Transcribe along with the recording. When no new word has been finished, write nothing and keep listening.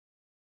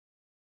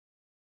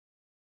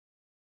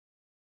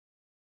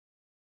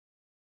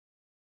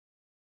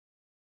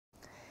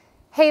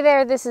Hey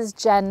there, this is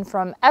Jen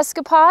from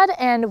Escapod,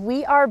 and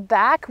we are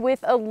back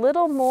with a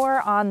little more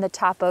on the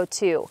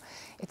TOPO2.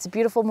 It's a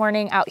beautiful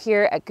morning out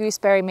here at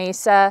Gooseberry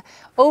Mesa,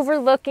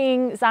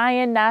 overlooking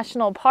Zion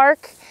National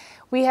Park.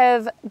 We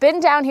have been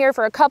down here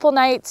for a couple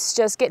nights,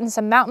 just getting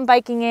some mountain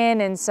biking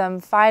in and some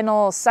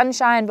final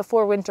sunshine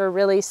before winter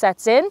really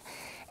sets in.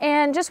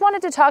 And just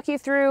wanted to talk you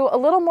through a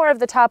little more of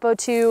the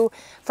TOPO2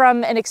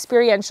 from an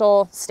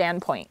experiential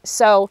standpoint.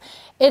 So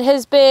it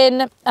has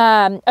been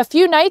a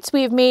few nights.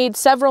 We've made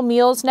several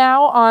meals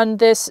now on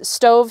this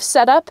stove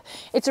setup.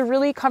 It's a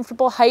really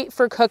comfortable height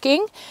for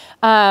cooking.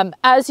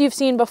 As you've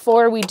seen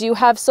before, we do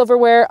have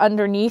silverware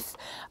underneath.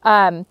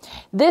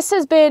 This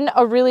has been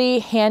a really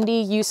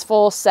handy,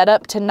 useful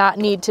setup to not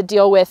need to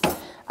deal with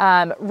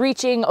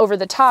reaching over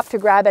the top to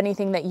grab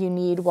anything that you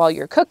need while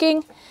you're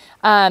cooking.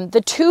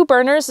 The 2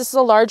 burners, this is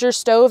a larger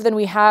stove than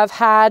we have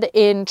had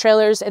in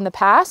trailers in the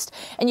past,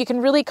 and you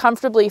can really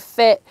comfortably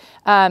fit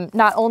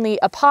not only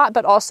a pot,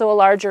 but also a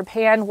larger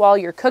pan while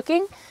you're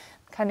cooking.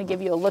 Kind of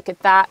give you a look at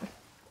that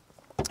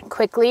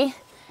quickly.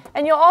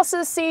 And you'll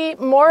also see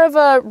more of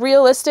a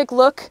realistic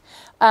look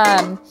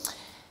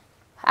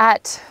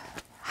at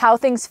how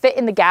things fit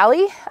in the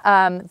galley,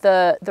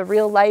 the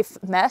real life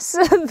mess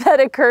that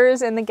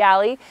occurs in the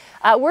galley.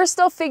 We're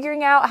still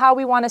figuring out how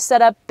we want to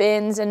set up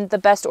bins and the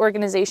best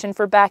organization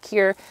for back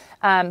here.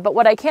 But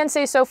what I can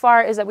say so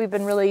far is that we've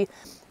been really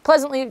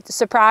pleasantly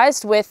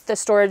surprised with the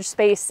storage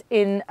space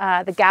in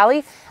the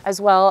galley as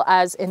well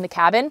as in the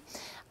cabin.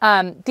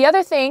 The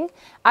other thing,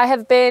 I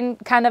have been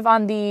kind of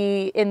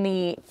in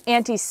the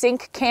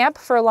anti-sink camp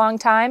for a long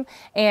time,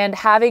 and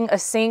having a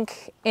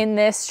sink in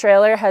this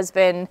trailer has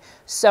been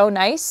so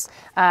nice,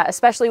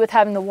 especially with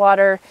having the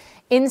water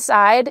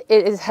inside.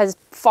 It has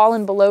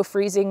fallen below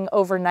freezing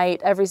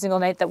overnight every single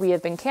night that we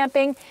have been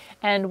camping.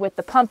 And with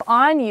the pump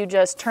on, you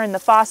just turn the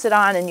faucet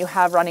on and you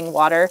have running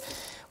water,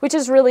 which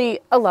is really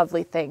a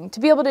lovely thing to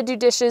be able to do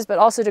dishes, but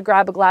also to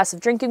grab a glass of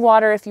drinking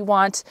water if you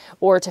want,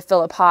 or to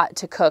fill a pot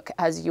to cook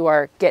as you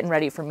are getting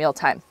ready for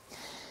mealtime.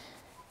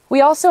 We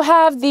also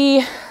have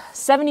the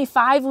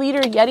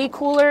 75-liter Yeti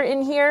cooler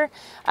in here.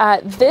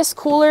 This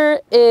cooler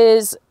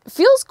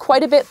feels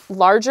quite a bit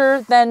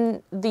larger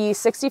than the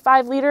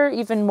 65-liter,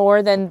 even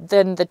more than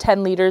the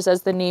 10 liters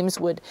as the names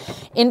would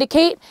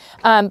indicate.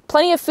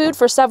 Plenty of food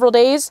for several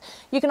days.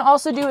 You can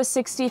also do a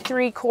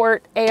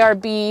 63-quart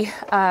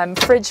ARB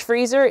fridge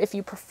freezer if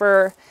you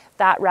prefer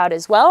that route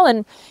as well.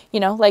 And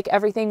you know, like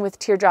everything with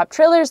Teardrop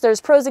trailers,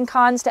 there's pros and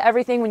cons to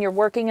everything when you're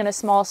working in a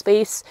small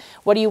space.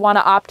 What do you want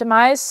to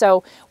optimize?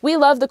 So we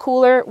love the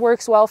cooler, it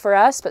works well for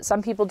us, but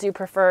some people do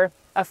prefer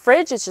a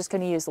fridge. It's just going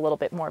to use a little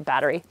bit more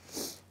battery.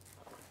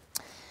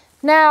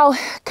 Now,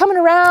 coming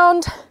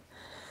around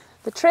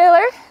the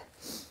trailer,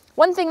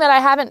 one thing that I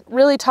haven't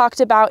really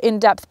talked about in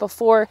depth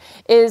before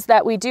is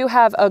that we do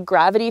have a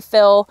gravity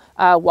fill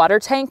water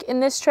tank in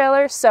this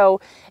trailer.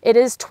 So it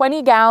is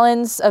 20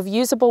 gallons of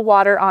usable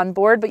water on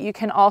board, but you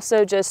can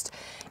also just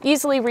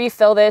easily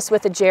refill this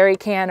with a jerry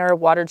can or a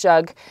water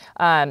jug.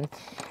 And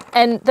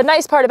the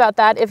nice part about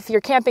that, if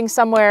you're camping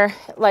somewhere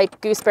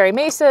like Gooseberry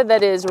Mesa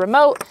that is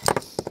remote,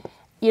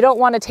 you don't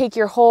want to take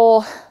your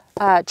whole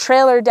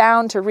trailer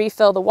down to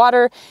refill the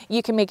water.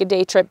 You can make a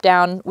day trip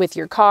down with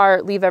your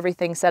car, leave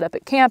everything set up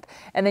at camp,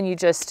 and then you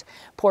just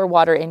pour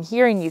water in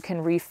here and you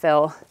can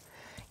refill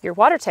your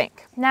water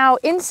tank. Now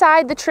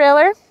inside the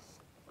trailer,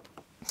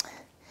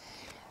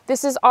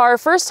 this is our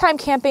first time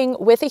camping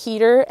with a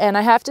heater, and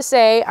I have to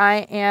say I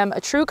am a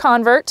true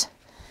convert.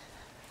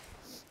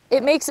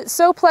 It makes it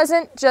so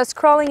pleasant just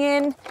crawling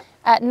in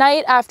at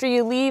night after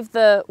you leave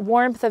the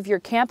warmth of your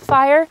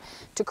campfire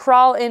to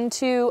crawl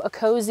into a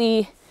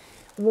cozy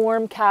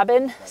warm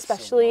cabin,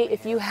 especially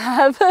if you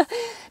have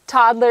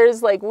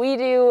toddlers like we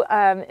do.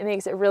 It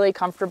makes it really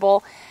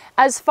comfortable.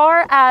 As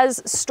far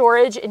as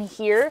storage in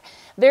here,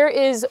 there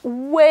is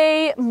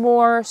way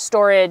more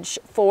storage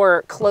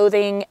for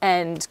clothing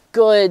and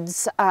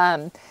goods.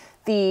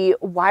 The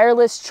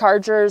wireless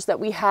chargers that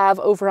we have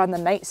over on the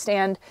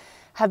nightstand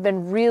have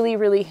been really,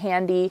 really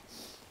handy.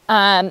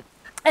 And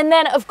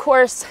then of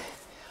course,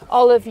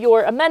 all of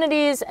your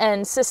amenities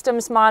and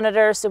systems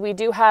monitor. So we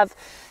do have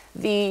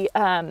the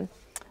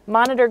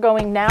monitor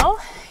going now.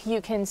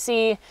 You can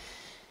see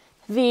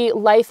the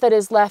life that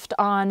is left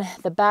on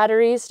the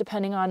batteries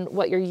depending on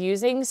what you're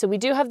using. So we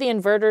do have the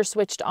inverter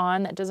switched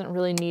on. That doesn't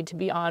really need to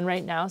be on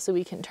right now, so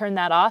we can turn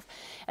that off.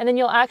 And then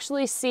you'll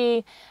actually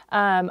see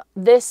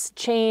this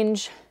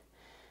change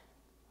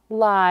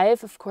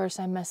live. Of course,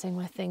 I'm messing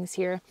with things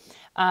here.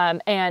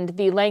 And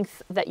the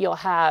length that you'll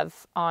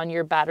have on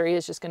your battery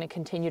is just going to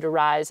continue to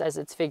rise as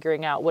it's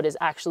figuring out what is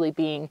actually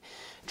being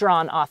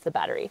drawn off the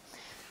battery.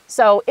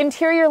 So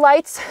interior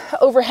lights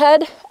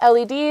overhead,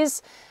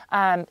 LEDs,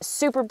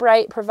 super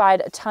bright,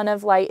 provide a ton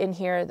of light in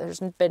here. There's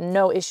been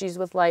no issues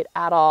with light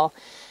at all.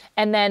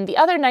 And then the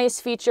other nice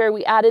feature,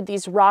 we added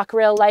these rock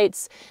rail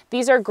lights.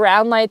 These are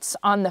ground lights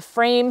on the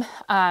frame.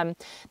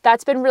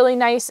 That's been really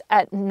nice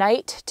at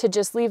night to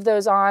just leave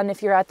those on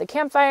if you're at the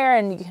campfire,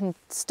 and you can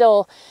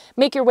still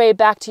make your way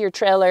back to your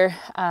trailer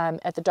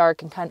at the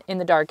dark and in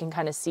the dark and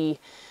kind of see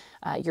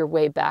your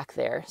way back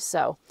there.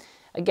 So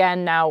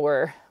again, now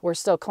we're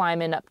still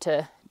climbing up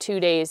to 2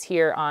 days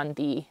here on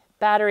the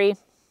battery.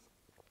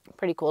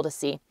 Pretty cool to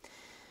see.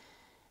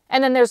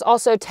 And then there's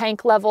also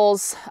tank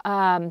levels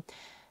on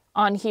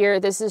here.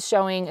 This is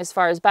showing, as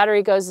far as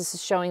battery goes, this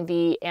is showing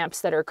the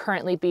amps that are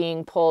currently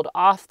being pulled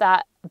off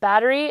that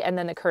battery and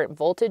then the current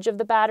voltage of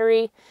the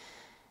battery.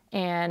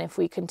 And if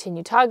we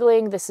continue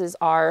toggling, this is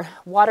our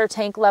water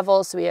tank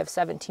level. So we have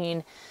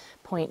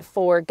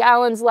 17.4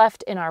 gallons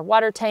left in our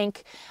water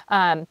tank.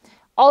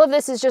 All of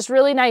this is just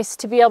really nice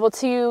to be able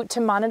to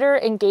monitor,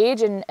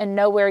 engage, and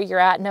know where you're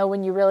at, know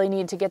when you really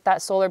need to get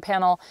that solar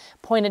panel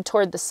pointed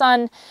toward the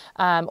sun,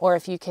 or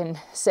if you can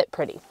sit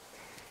pretty.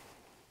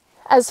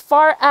 As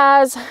far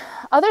as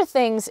other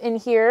things in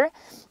here,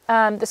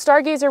 the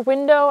Stargazer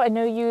window, I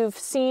know you've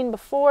seen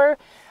before.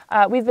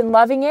 We've been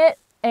loving it,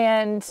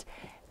 and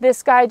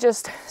this guy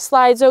just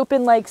slides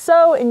open like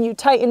so, and you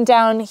tighten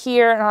down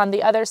here and on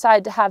the other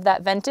side to have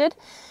that vented.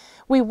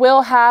 We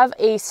will have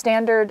a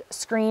standard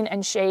screen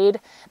and shade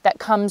that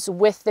comes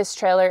with this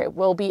trailer. It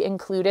will be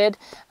included,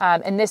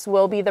 and this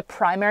will be the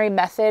primary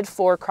method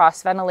for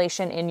cross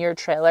ventilation in your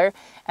trailer.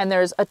 And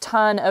there's a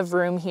ton of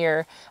room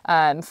here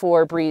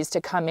for breeze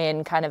to come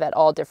in kind of at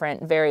all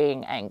different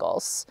varying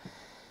angles.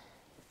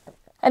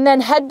 And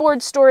then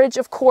headboard storage,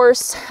 of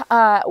course.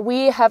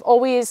 We have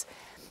always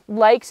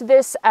liked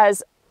this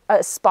as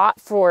a spot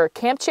for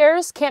camp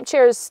chairs. Camp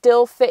chairs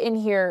still fit in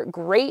here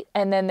great,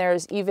 and then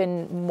there's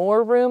even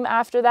more room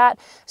after that.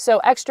 So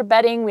extra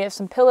bedding, we have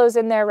some pillows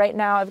in there right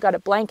now. I've got a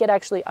blanket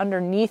actually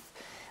underneath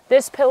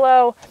this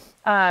pillow.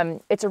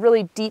 It's a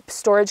really deep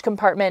storage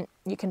compartment.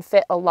 You can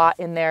fit a lot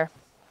in there.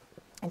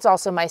 It's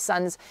also my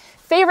son's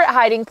favorite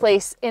hiding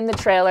place in the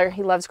trailer.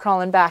 He loves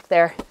crawling back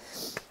there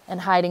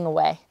and hiding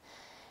away.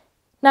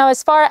 Now,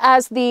 as far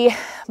as the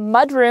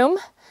mudroom,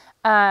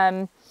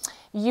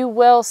 you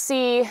will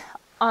see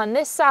on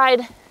this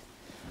side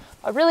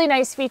a really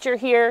nice feature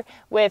here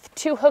with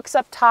 2 hooks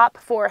up top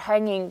for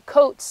hanging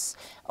coats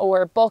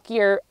or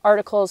bulkier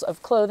articles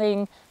of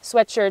clothing,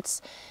 sweatshirts.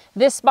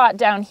 This spot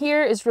down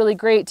here is really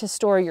great to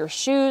store your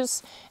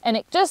shoes, and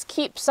it just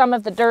keeps some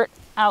of the dirt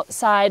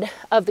outside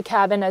of the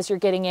cabin as you're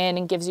getting in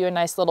and gives you a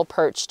nice little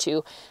perch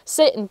to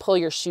sit and pull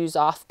your shoes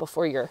off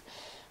before you're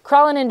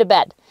crawling into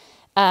bed.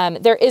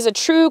 There is a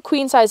true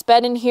queen size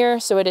bed in here,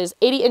 so it is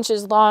 80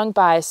 inches long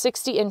by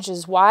 60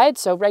 inches wide,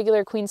 so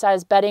regular queen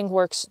size bedding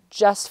works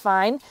just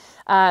fine.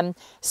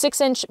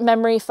 6-inch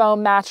memory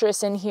foam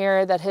mattress in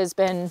here that has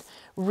been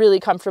really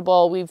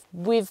comfortable.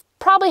 We've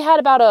probably had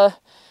about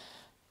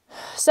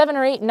 7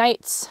 or 8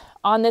 nights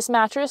on this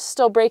mattress,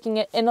 still breaking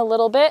it in a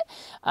little bit,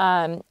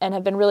 and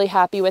have been really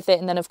happy with it.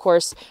 And then of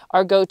course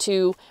our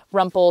go-to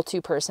Rumple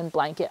 2-person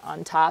blanket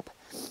on top.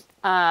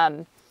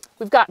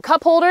 We've got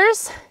cup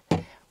holders.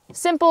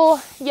 Simple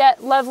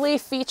yet lovely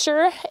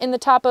feature in the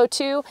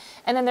TOPO2.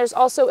 And then there's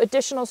also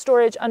additional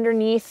storage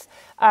underneath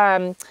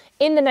in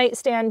the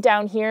nightstand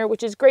down here,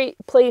 which is a great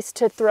place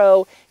to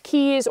throw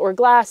keys or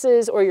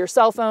glasses or your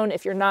cell phone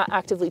if you're not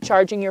actively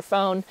charging your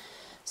phone.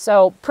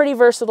 So pretty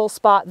versatile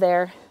spot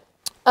there.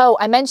 Oh,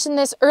 I mentioned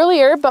this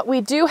earlier, but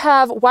we do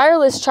have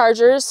wireless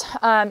chargers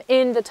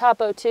in the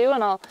TOPO2,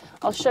 and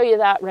I'll show you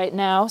that right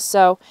now.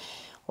 So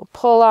we'll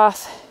pull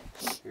off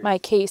my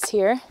case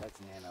here.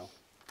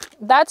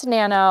 That's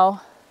Nano.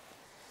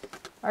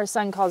 Our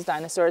son calls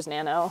dinosaurs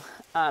Nano.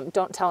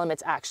 Don't tell him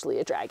it's actually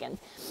a dragon.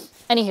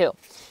 Anywho,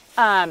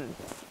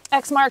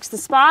 X marks the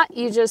spot.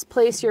 You just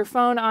place your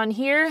phone on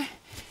here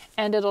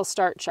and it'll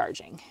start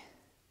charging.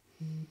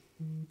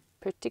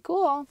 Pretty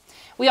cool.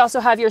 We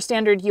also have your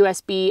standard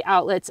USB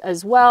outlets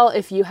as well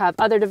if you have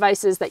other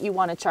devices that you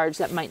want to charge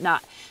that might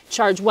not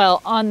charge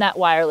well on that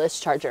wireless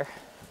charger.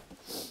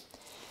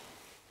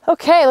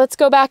 Okay, let's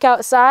go back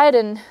outside.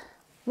 And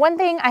one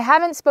thing I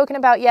haven't spoken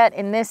about yet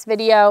in this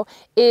video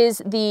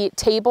is the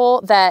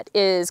table that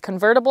is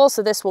convertible.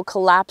 So this will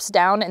collapse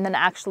down and then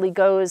actually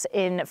goes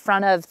in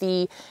front of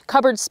the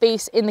cupboard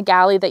space in the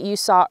galley that you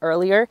saw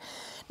earlier.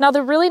 Now,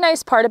 the really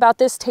nice part about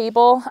this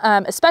table,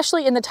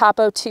 especially in the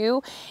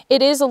TOPO2,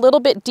 it is a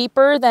little bit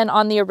deeper than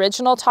on the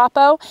original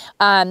Topo.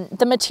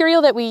 The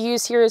material that we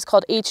use here is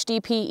called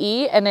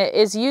HDPE, and it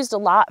is used a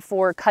lot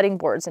for cutting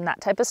boards and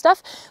that type of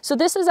stuff. So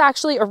this is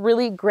actually a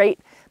really great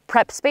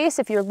prep space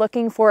if you're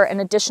looking for an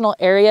additional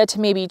area to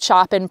maybe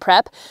chop and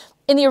prep.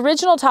 In the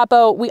original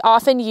Topo, we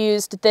often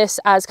used this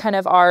as kind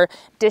of our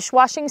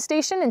dishwashing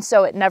station, and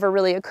so it never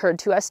really occurred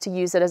to us to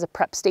use it as a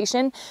prep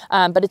station,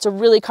 but it's a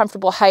really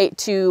comfortable height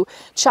to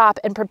chop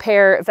and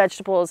prepare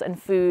vegetables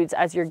and foods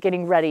as you're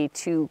getting ready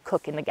to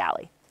cook in the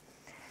galley.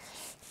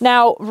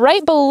 Now,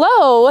 right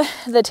below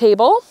the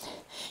table,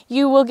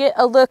 you will get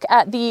a look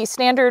at the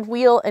standard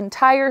wheel and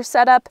tire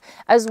setup,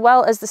 as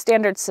well as the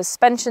standard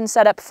suspension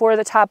setup for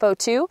the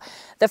TOPO2.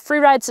 The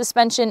Freeride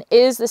suspension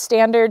is the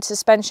standard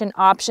suspension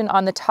option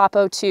on the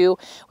TOPO2,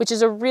 which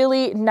is a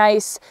really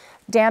nice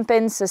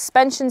dampened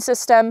suspension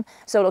system.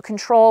 So it'll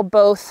control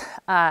both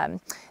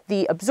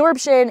the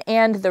absorption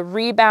and the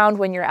rebound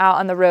when you're out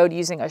on the road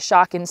using a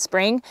shock and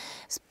spring.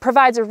 It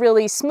provides a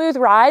really smooth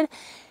ride.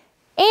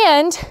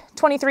 and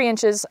 23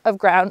 inches of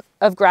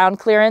ground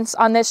clearance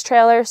on this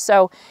trailer.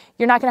 So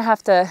you're not gonna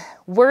have to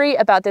worry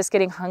about this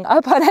getting hung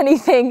up on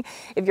anything.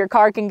 If your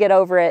car can get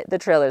over it, the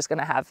trailer's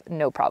gonna have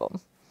no problem.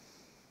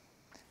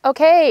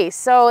 Okay,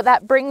 so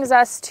that brings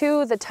us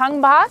to the tongue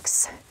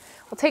box.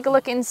 We'll take a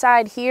look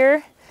inside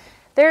here.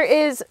 There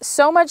is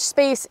so much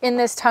space in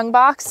this tongue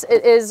box.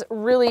 It is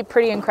really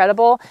pretty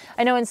incredible.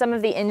 I know in some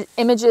of the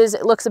images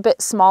it looks a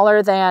bit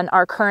smaller than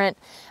our current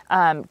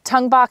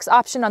tongue box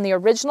option on the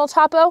original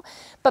Topo,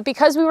 but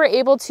because we were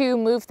able to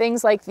move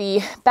things like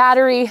the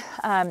battery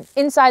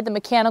inside the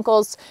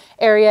mechanicals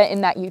area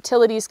in that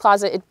utilities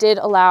closet, it did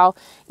allow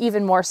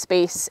even more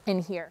space in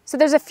here. So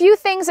there's a few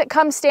things that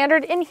come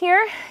standard in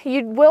here.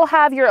 You will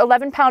have your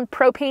 11-pound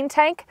propane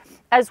tank,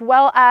 as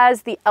well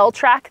as the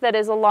L-track that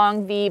is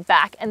along the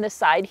back and the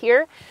side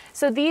here.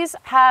 So these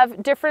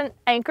have different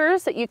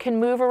anchors that you can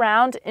move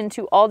around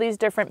into all these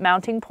different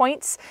mounting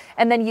points,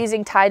 and then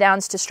using tie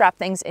downs to strap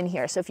things in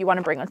here. So if you want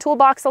to bring a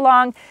toolbox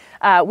along,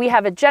 we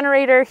have a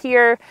generator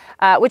here,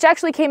 which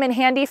actually came in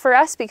handy for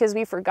us because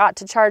we forgot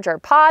to charge our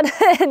pod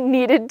and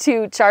needed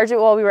to charge it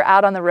while we were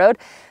out on the road.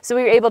 So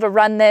we were able to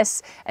run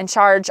this and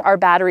charge our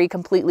battery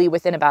completely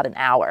within about an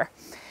hour.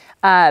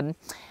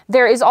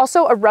 There is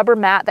also a rubber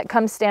mat that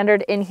comes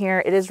standard in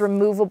here. It is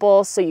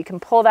removable, so you can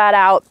pull that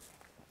out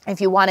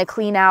if you want to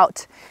clean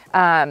out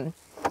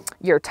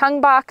your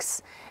tongue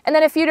box. And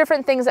then a few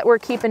different things that we're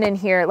keeping in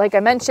here. Like I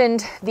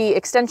mentioned, the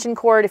extension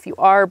cord, if you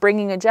are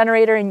bringing a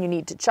generator and you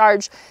need to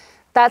charge,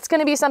 that's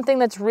going to be something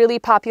that's really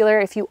popular.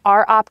 If you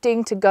are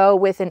opting to go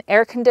with an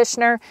air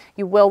conditioner,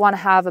 you will want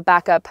to have a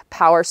backup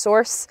power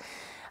source.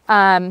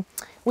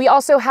 We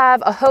also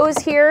have a hose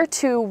here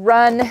to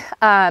run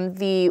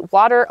the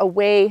water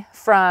away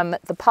from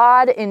the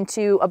pod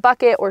into a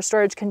bucket or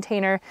storage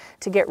container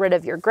to get rid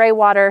of your gray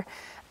water.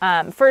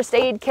 First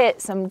aid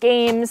kit, some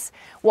games.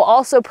 We'll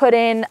also put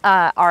in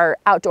our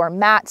outdoor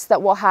mats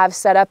that we'll have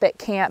set up at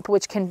camp,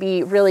 which can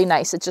be really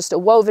nice. It's just a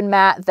woven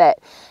mat that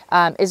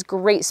is a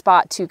great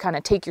spot to kind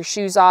of take your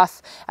shoes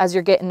off as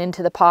you're getting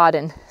into the pod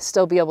and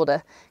still be able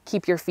to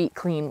keep your feet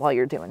clean while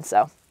you're doing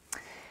so.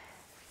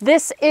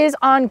 This is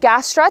on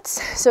gas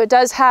struts, so it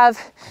does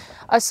have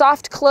a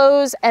soft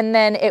close, and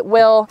then it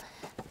will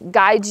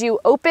guide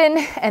you open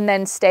and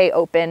then stay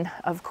open,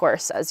 of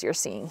course, as you're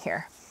seeing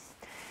here.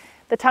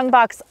 The tongue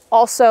box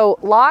also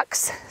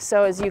locks,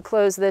 so as you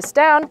close this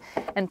down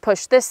and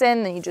push this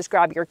in, then you just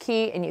grab your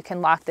key and you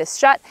can lock this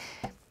shut,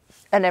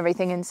 and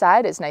everything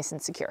inside is nice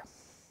and secure.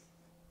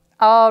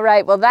 All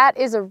right, well, that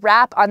is a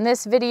wrap on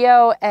this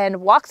video and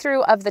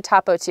walkthrough of the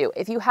Topo2.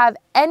 If you have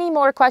any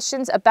more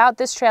questions about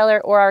this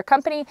trailer or our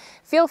company,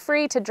 feel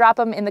free to drop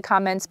them in the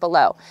comments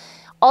below.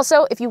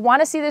 Also, if you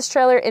want to see this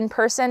trailer in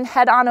person,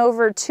 head on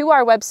over to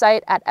our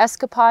website at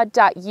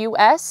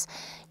escapod.us.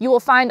 You will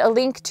find a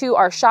link to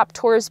our shop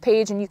tours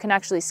page, and you can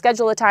actually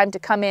schedule a time to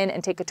come in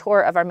and take a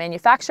tour of our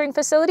manufacturing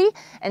facility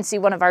and see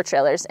one of our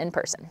trailers in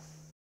person.